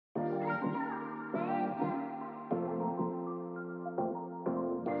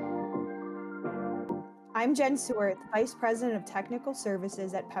I'm Jen Suerth, Vice President of Technical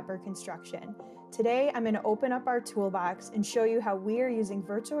Services at Pepper Construction. Today, I'm going to open up our toolbox and show you how we are using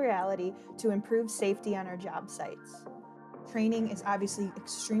virtual reality to improve safety on our job sites. Training is obviously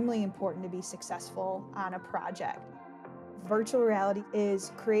extremely important to be successful on a project. Virtual reality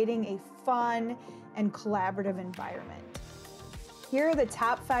is creating a fun and collaborative environment. Here are the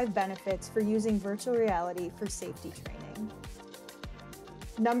top 5 benefits for using virtual reality for safety training.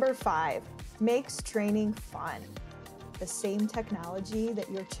 Number 5. Makes training fun. The same technology that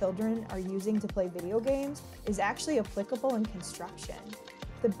your children are using to play video games is actually applicable in construction.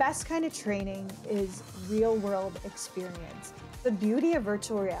 The best kind of training is real-world experience. The beauty of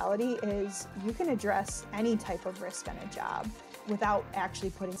virtual reality is you can address any type of risk on a job without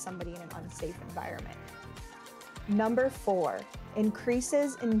actually putting somebody in an unsafe environment. Number 4,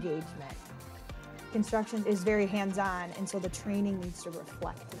 increases engagement. Construction is very hands-on, and so the training needs to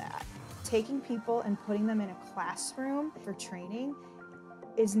reflect that. Taking people and putting them in a classroom for training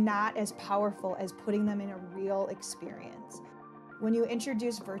is not as powerful as putting them in a real experience. When you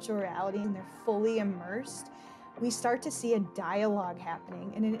introduce virtual reality and they're fully immersed, we start to see a dialogue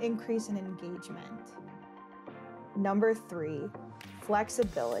happening and an increase in engagement. Number 3,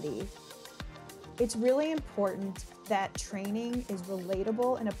 flexibility. It's really important that training is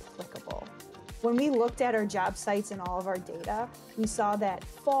relatable and applicable. When we looked at our job sites and all of our data, we saw that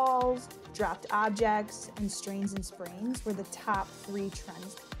falls, dropped objects, and strains and sprains were the top 3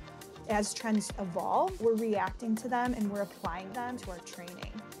 trends. As trends evolve, we're reacting to them and we're applying them to our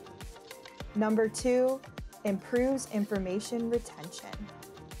training. Number 2, improves information retention.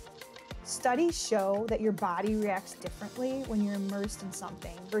 Studies show that your body reacts differently when you're immersed in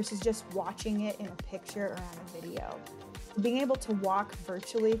something versus just watching it in a picture or on a video. Being able to walk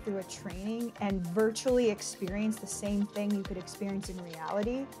virtually through a training and virtually experience the same thing you could experience in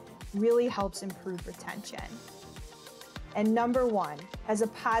reality really helps improve retention. And number 1, has a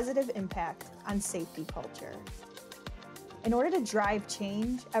positive impact on safety culture. In order to drive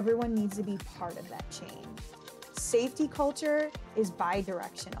change, everyone needs to be part of that change. Safety culture is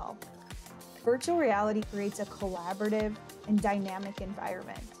bi-directional. Virtual reality creates a collaborative and dynamic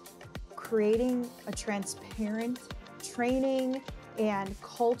environment, creating a transparent training and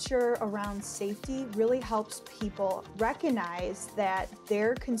culture around safety really helps people recognize that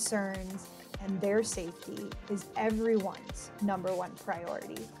their concerns and their safety is everyone's number 1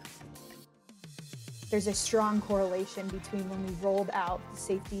 priority. There's a strong correlation between when we rolled out the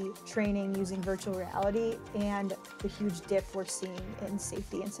safety training using virtual reality and the huge dip we're seeing in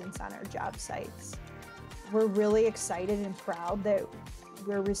safety incidents on our job sites. We're really excited and proud that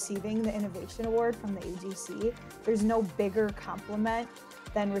we're receiving the Innovation Award from the AGC. There's no bigger compliment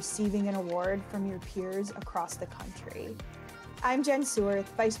than receiving an award from your peers across the country. I'm Jen Suerth,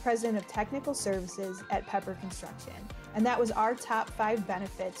 Vice President of Technical Services at Pepper Construction, and that was our top 5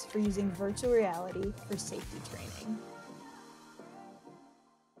 benefits for using virtual reality for safety training.